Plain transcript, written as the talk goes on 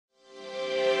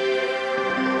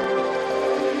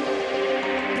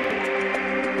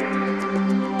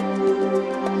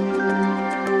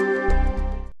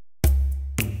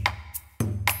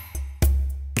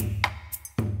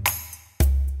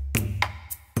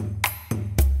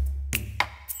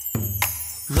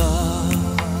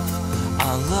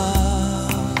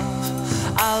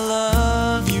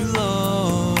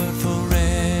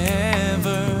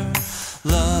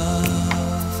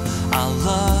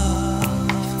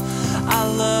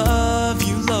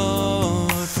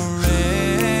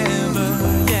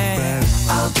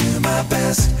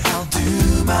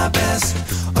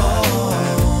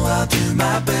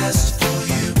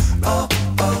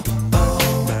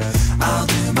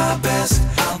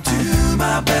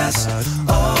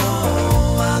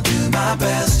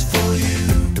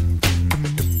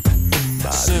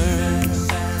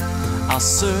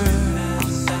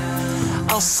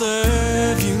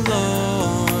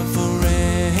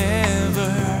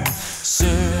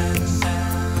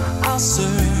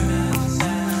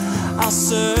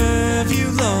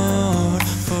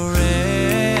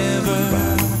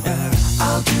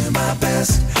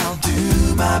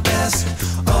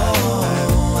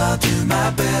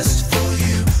my best for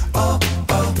you. Oh,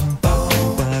 oh,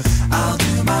 oh. I'll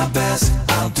do my best,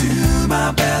 I'll do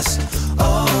my best.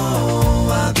 Oh,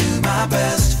 I'll do my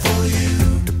best for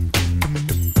you.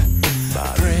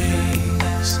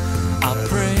 Praise,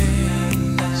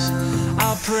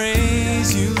 I'll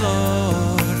praise you,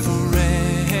 Lord,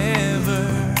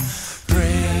 forever.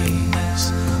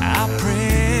 Praise, I'll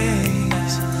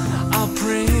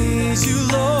praise you,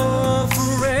 Lord,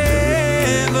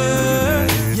 forever.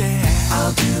 Yeah,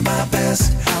 I'll do my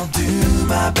best, I'll do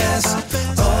my best.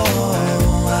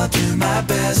 Oh, I'll do my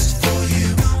best for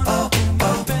you. Oh,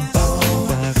 oh, oh.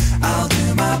 I'll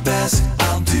do my best,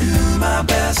 I'll do my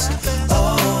best.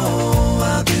 Oh,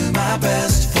 I'll do my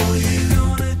best for you.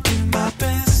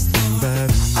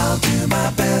 I'll do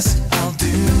my best, I'll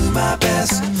do my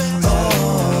best.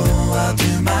 Oh, I'll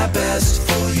do my best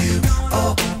for you.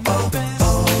 Oh, oh,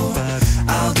 oh.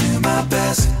 I'll do my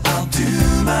best, I'll do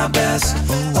my best.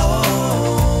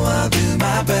 Oh, I'll do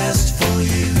my best for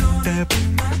you.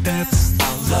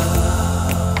 I'll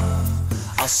love,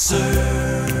 I'll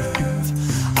serve,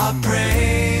 I'll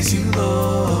praise you,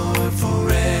 Lord,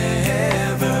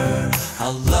 forever.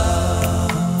 I'll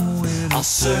love, I'll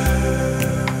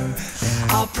serve,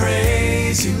 I'll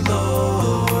praise you,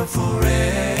 Lord,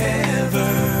 forever.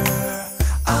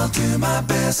 I'll do my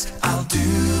best, I'll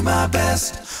do my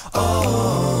best.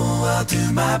 Oh, I'll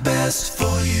do my best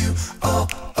for you. Oh,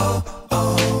 oh,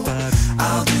 oh.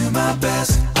 I'll do my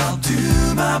best, I'll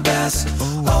do my best.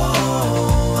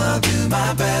 Oh, I'll do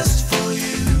my best for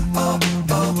you. Oh,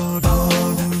 oh,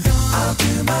 oh. I'll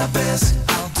do my best,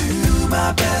 I'll do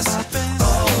my best.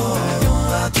 Oh,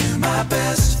 I'll do my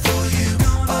best for you.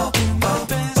 Oh, oh,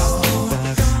 oh.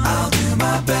 I'll do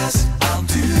my best, I'll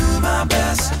do my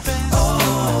best.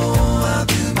 Oh, I'll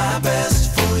do my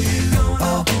best for you.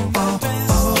 Oh, oh,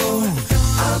 oh.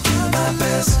 I'll do my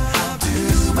best, I'll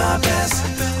do my best.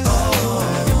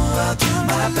 Oh, I'll do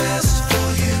my best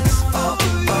for you. Oh,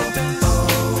 oh, oh.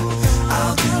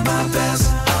 I'll do my best,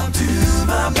 I'll do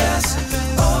my best.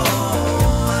 Oh,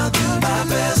 I'll do my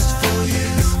best for you.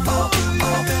 Oh,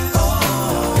 oh, oh.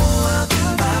 I'll do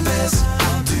my best,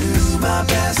 I'll do my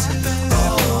best.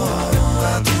 Oh,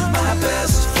 I'll do my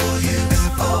best for you.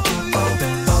 Oh, oh,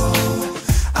 oh.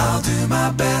 I'll do my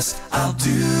best, I'll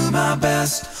do my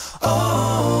best.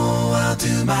 Oh, I'll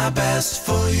do my best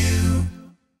for you.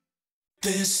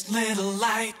 This little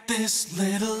light,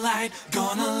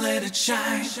 gonna let it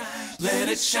shine,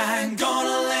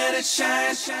 gonna let it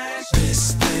shine.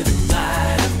 This little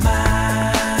light of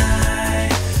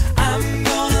mine, I'm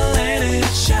gonna let it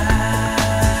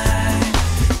shine.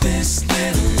 This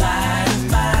little light of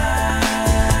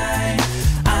mine,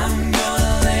 I'm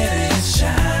gonna let it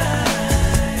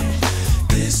shine.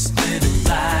 This little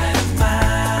light of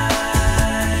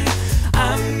mine,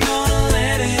 I'm gonna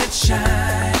let it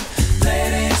shine.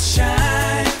 Let it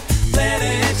shine, let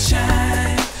it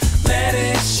shine, let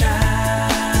it shine.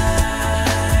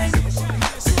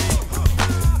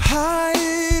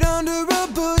 Hide under a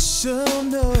bushel,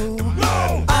 no.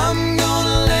 I'm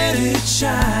gonna let it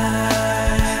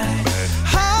shine.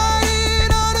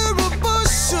 Hide under a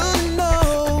bushel,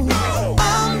 no.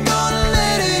 I'm gonna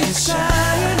let it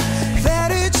shine.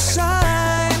 Let it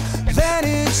shine, let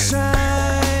it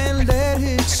shine, let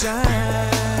it shine.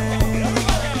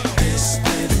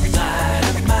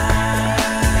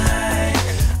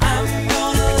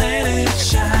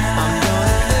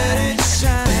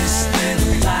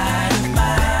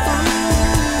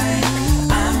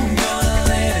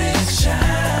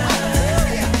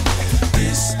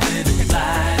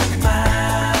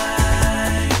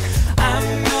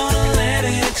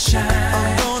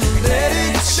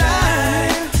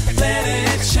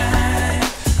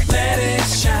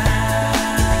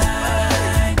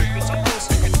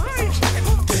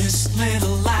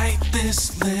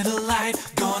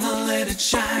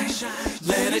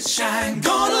 Shine,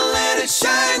 gonna let it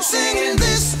shine, singing this.